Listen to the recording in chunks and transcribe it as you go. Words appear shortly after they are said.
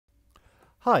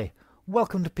Hi,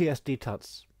 welcome to PSD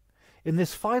Tuts. In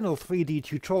this final 3D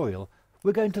tutorial,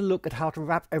 we're going to look at how to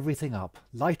wrap everything up: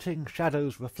 lighting,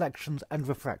 shadows, reflections and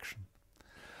refraction.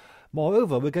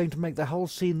 Moreover, we're going to make the whole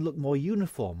scene look more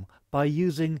uniform by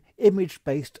using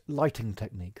image-based lighting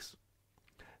techniques.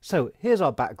 So here's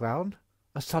our background,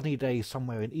 a sunny day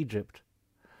somewhere in Egypt,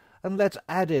 and let's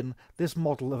add in this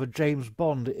model of a James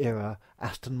Bond era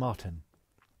Aston Martin.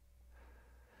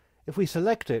 If we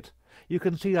select it, you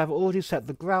can see I've already set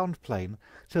the ground plane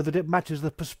so that it matches the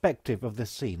perspective of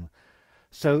this scene.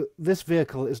 So this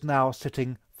vehicle is now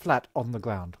sitting flat on the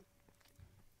ground,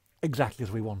 exactly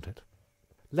as we want it.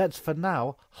 Let's for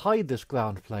now hide this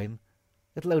ground plane,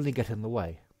 it'll only get in the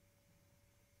way.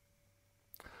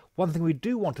 One thing we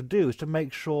do want to do is to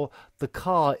make sure the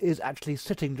car is actually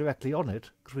sitting directly on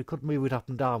it, because we could move it up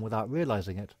and down without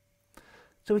realizing it.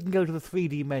 So we can go to the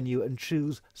 3D menu and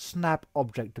choose Snap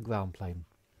Object to Ground Plane.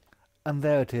 And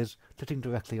there it is, sitting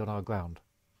directly on our ground.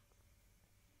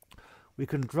 We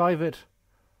can drive it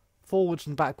forwards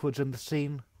and backwards in the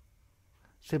scene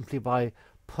simply by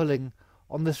pulling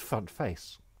on this front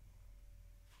face.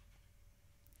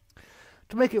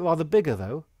 To make it rather bigger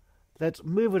though, let's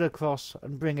move it across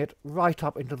and bring it right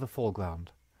up into the foreground.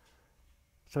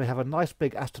 So we have a nice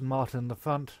big Aston Martin in the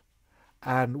front,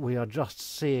 and we are just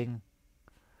seeing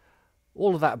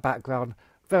all of that background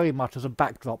very much as a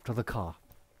backdrop to the car.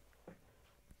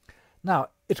 Now,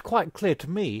 it's quite clear to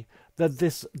me that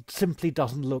this simply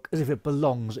doesn't look as if it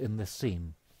belongs in this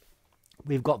scene.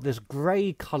 We've got this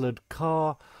grey-coloured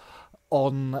car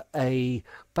on a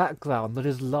background that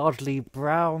is largely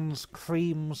browns,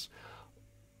 creams,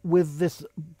 with this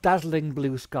dazzling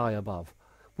blue sky above.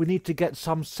 We need to get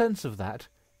some sense of that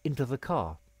into the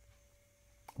car.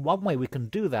 One way we can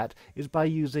do that is by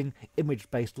using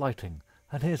image-based lighting,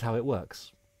 and here's how it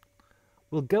works.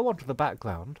 We'll go onto the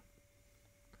background,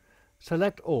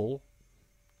 select all,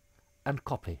 and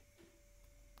copy.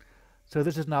 So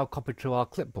this is now copied to our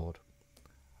clipboard,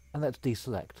 and let's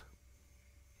deselect.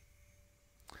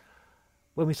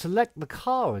 When we select the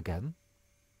car again,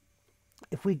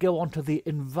 if we go onto the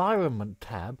Environment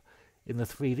tab in the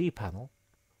 3D panel,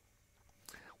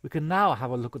 we can now have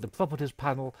a look at the Properties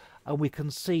panel, and we can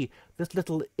see this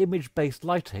little image-based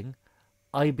lighting,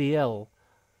 IBL,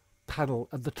 panel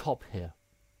at the top here.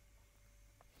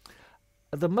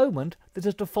 At the moment, this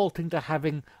is defaulting to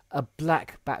having a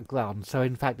black background, so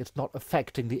in fact it's not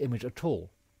affecting the image at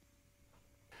all.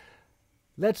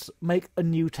 Let's make a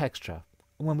new texture,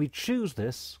 and when we choose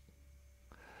this,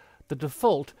 the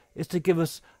default is to give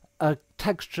us a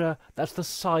texture that's the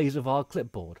size of our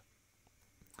clipboard.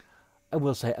 And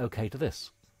we'll say OK to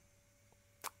this.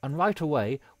 And right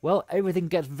away, well, everything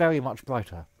gets very much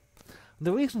brighter. And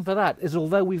the reason for that is,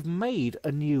 although we've made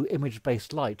a new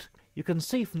image-based light, you can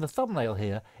see from the thumbnail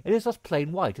here, it is just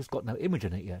plain white, it's got no image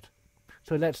in it yet.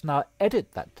 So let's now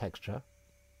edit that texture,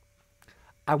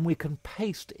 and we can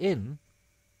paste in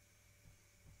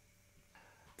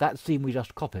that scene we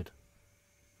just copied.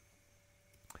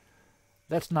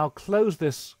 Let's now close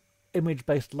this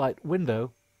image-based light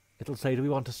window. It'll say, do we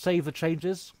want to save the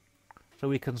changes? So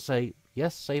we can say,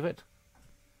 yes, save it.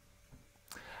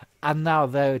 And now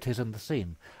there it is in the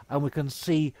scene. And we can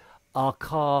see our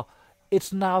car.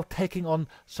 It's now taking on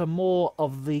some more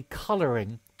of the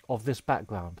colouring of this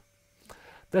background.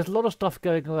 There's a lot of stuff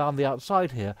going around the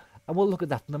outside here, and we'll look at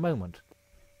that in a moment.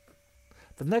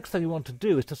 The next thing we want to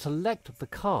do is to select the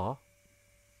car,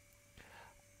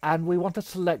 and we want to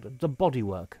select the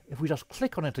bodywork. If we just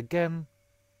click on it again,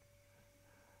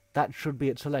 that should be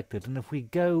it selected. And if we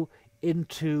go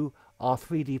into our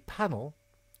 3D panel,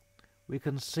 we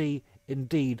can see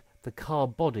indeed the car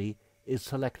body is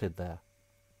selected there.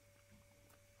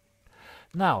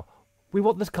 Now, we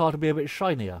want this car to be a bit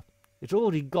shinier. It's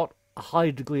already got a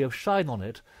high degree of shine on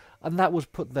it, and that was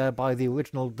put there by the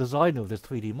original designer of this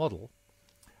 3D model.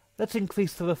 Let's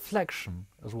increase the reflection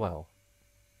as well.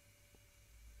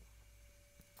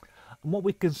 And what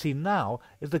we can see now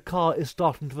is the car is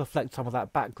starting to reflect some of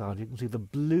that background. You can see the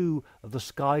blue of the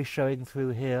sky showing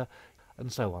through here,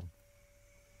 and so on.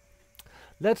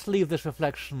 Let's leave this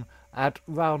reflection at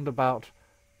round about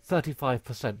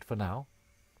 35% for now.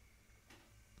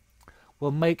 We'll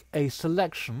make a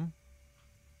selection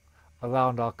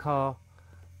around our car,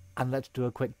 and let's do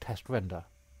a quick test render.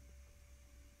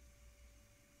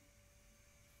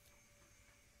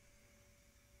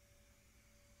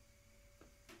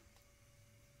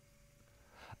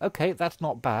 Okay, that's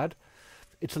not bad.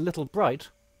 It's a little bright,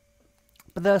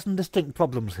 but there are some distinct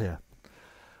problems here.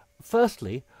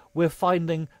 Firstly, we're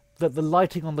finding that the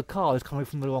lighting on the car is coming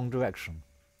from the wrong direction.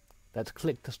 Let's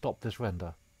click to stop this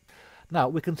render. Now,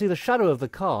 we can see the shadow of the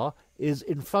car is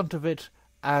in front of it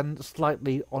and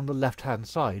slightly on the left-hand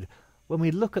side. When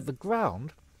we look at the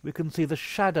ground, we can see the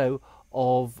shadow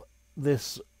of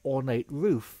this ornate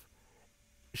roof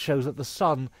shows that the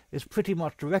sun is pretty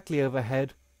much directly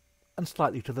overhead and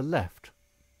slightly to the left.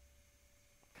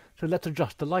 So let's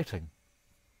adjust the lighting.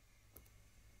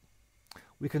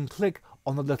 We can click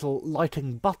on the little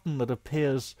lighting button that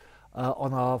appears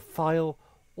on our file,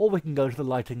 or we can go to the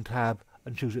lighting tab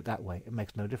and choose it that way. It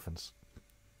makes no difference.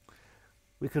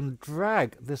 We can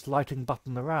drag this lighting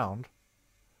button around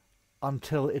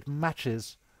until it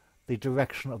matches the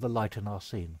direction of the light in our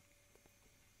scene.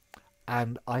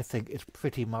 And I think it's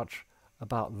pretty much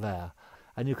about there.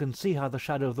 And you can see how the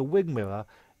shadow of the wing mirror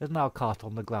is now cast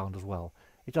on the ground as well.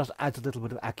 It just adds a little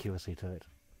bit of accuracy to it.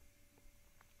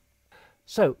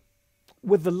 So,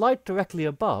 with the light directly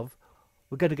above,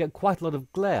 we're going to get quite a lot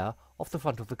of glare off the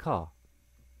front of the car.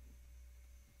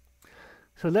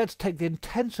 So let's take the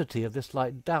intensity of this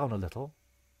light down a little.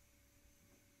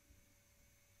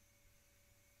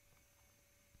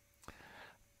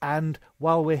 And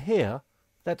while we're here,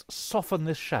 let's soften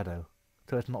this shadow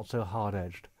so it's not so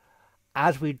hard-edged.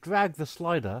 As we drag the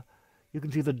slider, you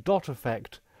can see the dot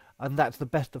effect, and that's the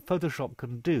best that Photoshop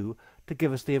can do to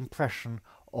give us the impression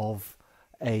of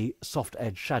a soft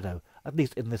edge shadow, at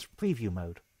least in this preview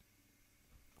mode.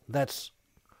 Let's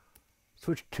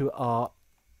switch to our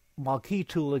marquee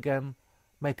tool again,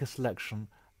 make a selection,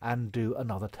 and do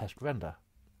another test render.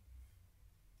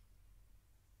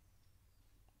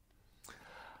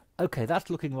 Okay, that's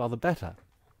looking rather better.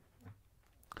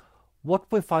 What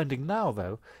we're finding now,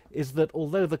 though, is that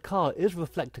although the car is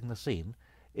reflecting the scene,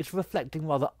 it's reflecting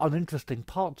rather uninteresting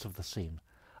parts of the scene.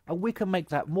 And we can make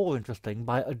that more interesting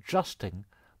by adjusting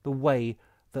the way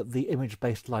that the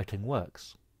image-based lighting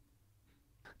works.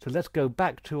 So let's go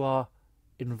back to our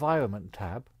Environment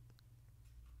tab.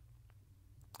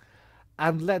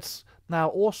 And let's now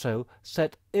also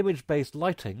set image-based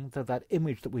lighting, that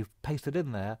image that we've pasted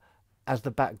in there, as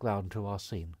the background to our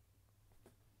scene.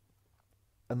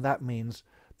 And that means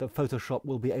that Photoshop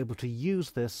will be able to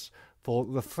use this for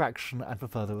refraction and for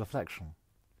further reflection.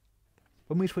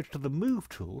 When we switch to the Move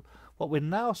tool, what we're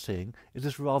now seeing is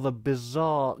this rather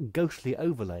bizarre, ghostly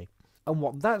overlay. And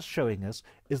what that's showing us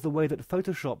is the way that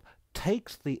Photoshop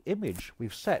takes the image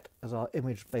we've set as our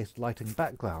image-based lighting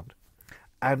background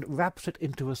and wraps it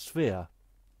into a sphere.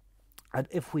 And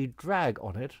if we drag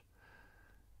on it,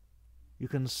 you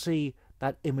can see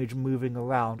that image moving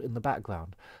around in the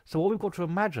background. So what we've got to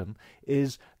imagine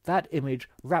is that image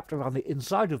wrapped around the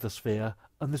inside of the sphere,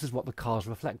 and this is what the car's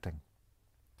reflecting.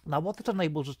 Now what this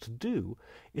enables us to do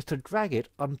is to drag it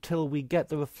until we get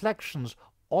the reflections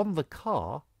on the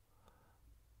car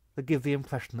that give the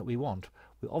impression that we want.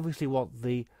 We obviously want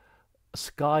the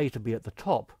sky to be at the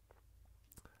top,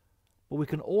 but we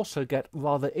can also get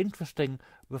rather interesting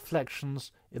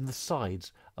reflections in the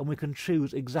sides, and we can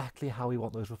choose exactly how we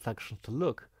want those reflections to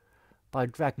look by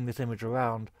dragging this image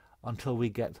around until we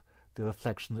get the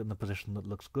reflections in the position that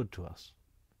looks good to us.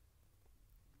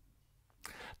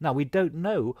 Now we don't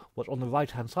know what's on the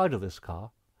right-hand side of this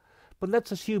car, but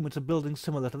let's assume it's a building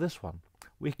similar to this one.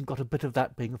 We can get a bit of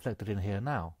that being reflected in here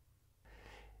now.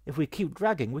 If we keep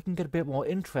dragging, we can get a bit more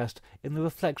interest in the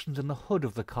reflections in the hood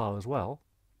of the car as well.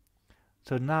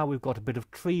 So now we've got a bit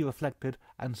of tree reflected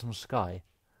and some sky,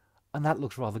 and that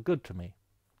looks rather good to me.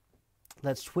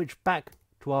 Let's switch back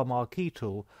to our marquee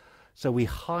tool so we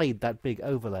hide that big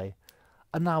overlay,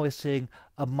 and now we're seeing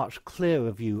a much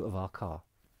clearer view of our car.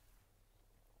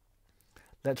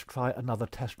 Let's try another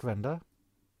test render.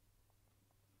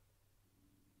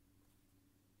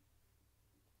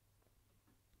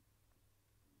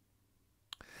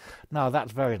 Now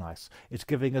that's very nice. It's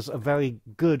giving us a very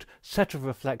good set of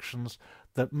reflections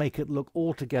that make it look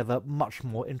altogether much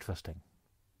more interesting.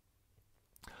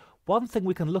 One thing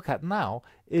we can look at now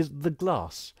is the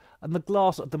glass. And the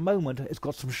glass at the moment has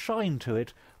got some shine to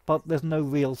it, but there's no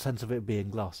real sense of it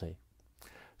being glassy.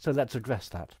 So let's address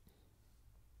that.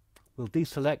 We'll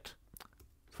deselect,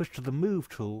 switch to the Move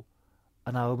tool,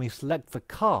 and now when we select the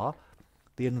car,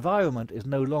 the environment is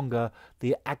no longer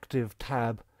the active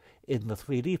tab in the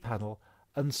 3D panel,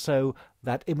 and so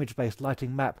that image-based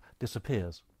lighting map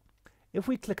disappears. If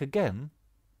we click again,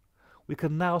 we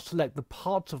can now select the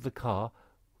parts of the car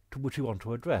to which we want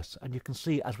to address, and you can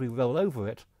see as we roll over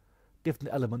it,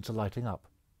 different elements are lighting up.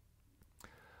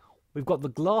 We've got the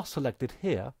glass selected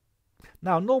here.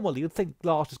 Now normally you'd think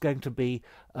glass is going to be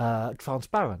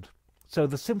transparent, so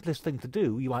the simplest thing to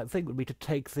do, you might think, would be to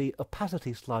take the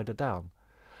opacity slider down.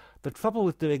 The trouble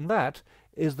with doing that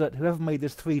is that whoever made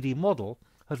this 3D model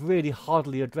has really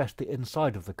hardly addressed the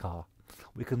inside of the car.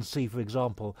 We can see, for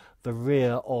example, the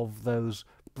rear of those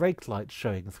brake lights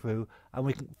showing through, and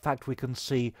in fact we can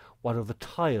see one of the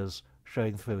tyres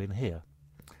showing through in here.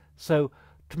 So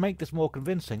to make this more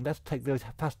convincing, let's take the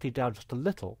opacity down just a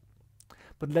little,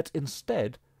 but let's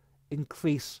instead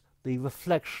increase the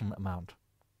reflection amount.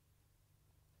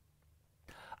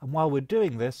 And while we're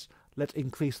doing this, let's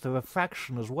increase the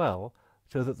refraction as well,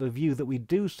 so that the view that we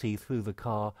do see through the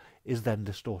car is then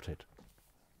distorted.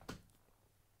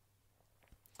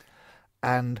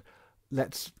 And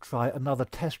let's try another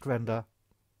test render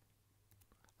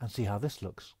and see how this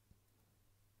looks.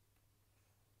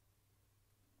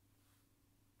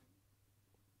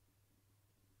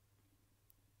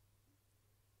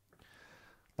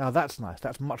 Now that's nice,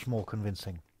 that's much more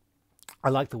convincing. I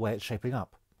like the way it's shaping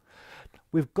up.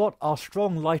 We've got our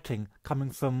strong lighting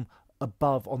coming from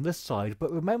above on this side,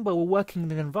 but remember we're working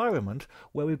in an environment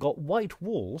where we've got white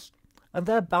walls and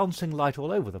they're bouncing light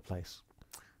all over the place.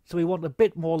 So we want a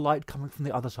bit more light coming from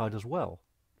the other side as well.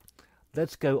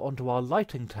 Let's go onto our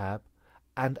lighting tab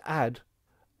and add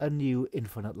a new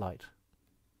infinite light.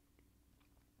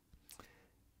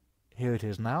 Here it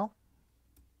is now.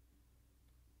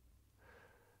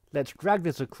 Let's drag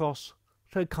this across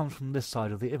so it comes from this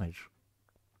side of the image.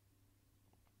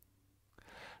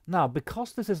 Now,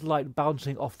 because this is light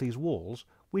bouncing off these walls,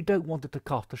 we don't want it to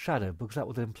cast a shadow because that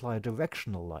would imply a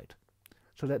directional light.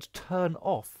 So let's turn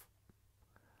off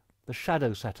the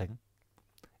shadow setting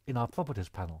in our properties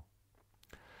panel.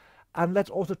 And let's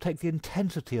also take the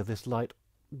intensity of this light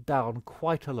down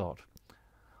quite a lot.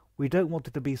 We don't want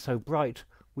it to be so bright,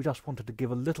 we just want it to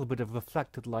give a little bit of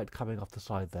reflected light coming off the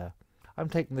side there. I'm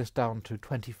taking this down to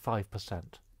 25%.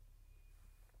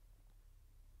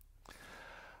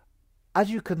 As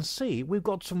you can see, we've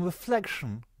got some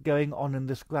reflection going on in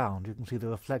this ground. You can see the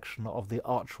reflection of the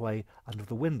archway and of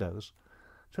the windows.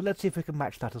 So let's see if we can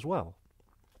match that as well.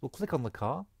 We'll click on the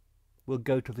car. We'll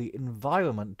go to the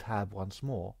Environment tab once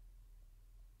more.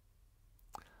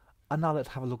 And now let's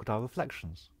have a look at our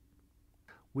reflections.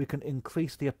 We can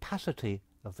increase the opacity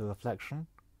of the reflection.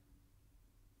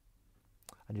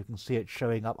 And you can see it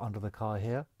showing up under the car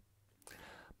here.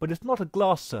 But it's not a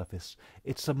glass surface,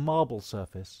 it's a marble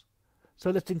surface. So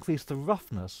let's increase the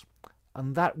roughness,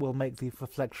 and that will make the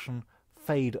reflection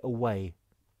fade away.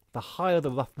 The higher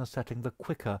the roughness setting, the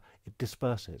quicker it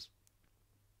disperses.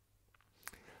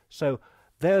 So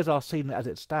there's our scene as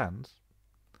it stands.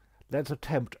 Let's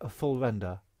attempt a full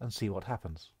render and see what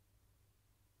happens.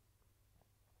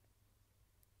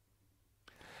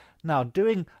 Now,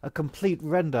 doing a complete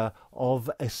render of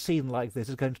a scene like this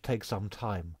is going to take some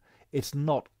time. It's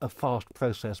not a fast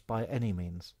process by any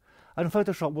means. And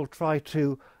Photoshop will try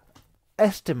to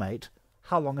estimate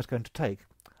how long it's going to take.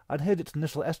 And here's its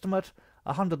initial estimate,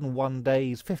 101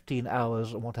 days, 15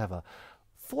 hours, and whatever.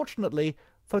 Fortunately,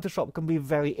 Photoshop can be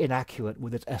very inaccurate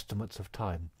with its estimates of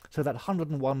time. So that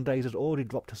 101 days has already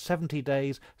dropped to 70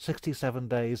 days, 67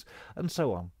 days, and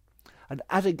so on. And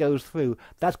as it goes through,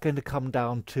 that's going to come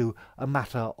down to a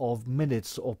matter of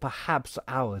minutes or perhaps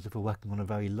hours if we're working on a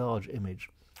very large image,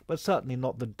 but certainly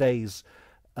not the days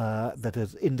that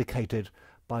is indicated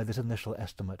by this initial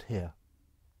estimate here.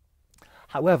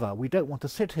 However, we don't want to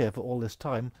sit here for all this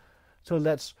time, so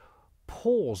let's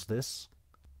pause this.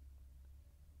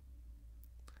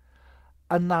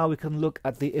 And now we can look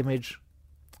at the image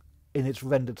in its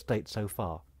rendered state so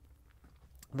far.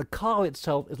 The car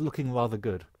itself is looking rather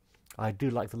good. I do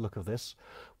like the look of this.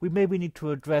 We maybe need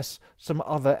to address some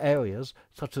other areas,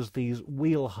 such as these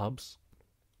wheel hubs.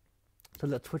 So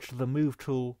let's switch to the Move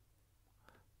tool,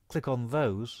 click on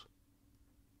those,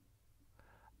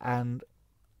 and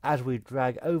as we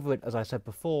drag over it, as I said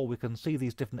before, we can see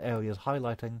these different areas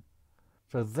highlighting.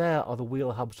 So there are the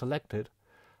wheel hubs selected,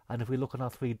 and if we look on our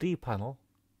 3D panel,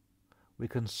 we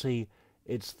can see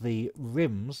it's the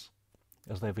rims,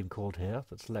 as they've been called here,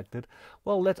 that's selected.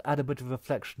 Well, let's add a bit of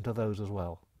reflection to those as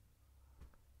well,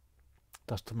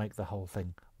 just to make the whole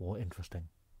thing more interesting.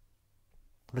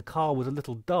 The car was a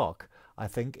little dark, I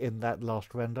think, in that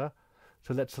last render,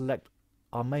 so let's select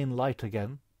our main light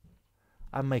again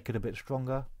and make it a bit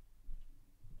stronger.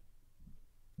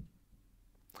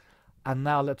 And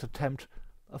now let's attempt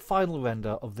a final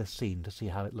render of this scene to see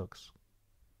how it looks.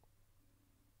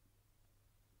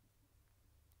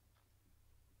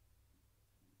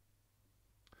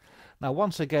 Now,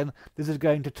 once again, this is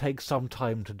going to take some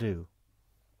time to do.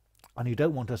 And you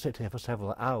don't want to sit here for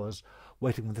several hours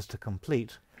waiting for this to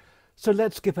complete. So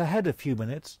let's skip ahead a few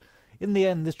minutes. In the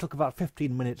end, this took about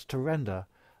 15 minutes to render.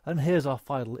 And here's our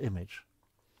final image.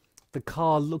 The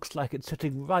car looks like it's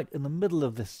sitting right in the middle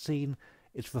of this scene.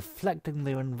 It's reflecting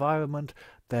the environment.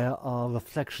 There are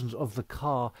reflections of the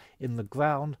car in the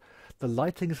ground, the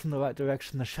lighting is from the right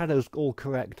direction, the shadows all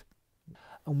correct.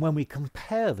 And when we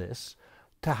compare this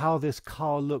to how this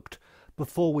car looked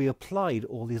before we applied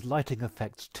all these lighting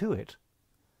effects to it,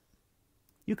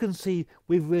 you can see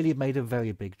we've really made a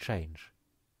very big change.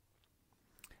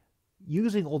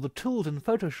 Using all the tools in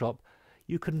Photoshop,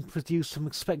 you can produce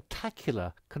some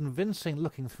spectacular, convincing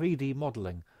looking 3D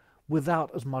modelling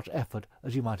without as much effort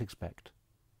as you might expect.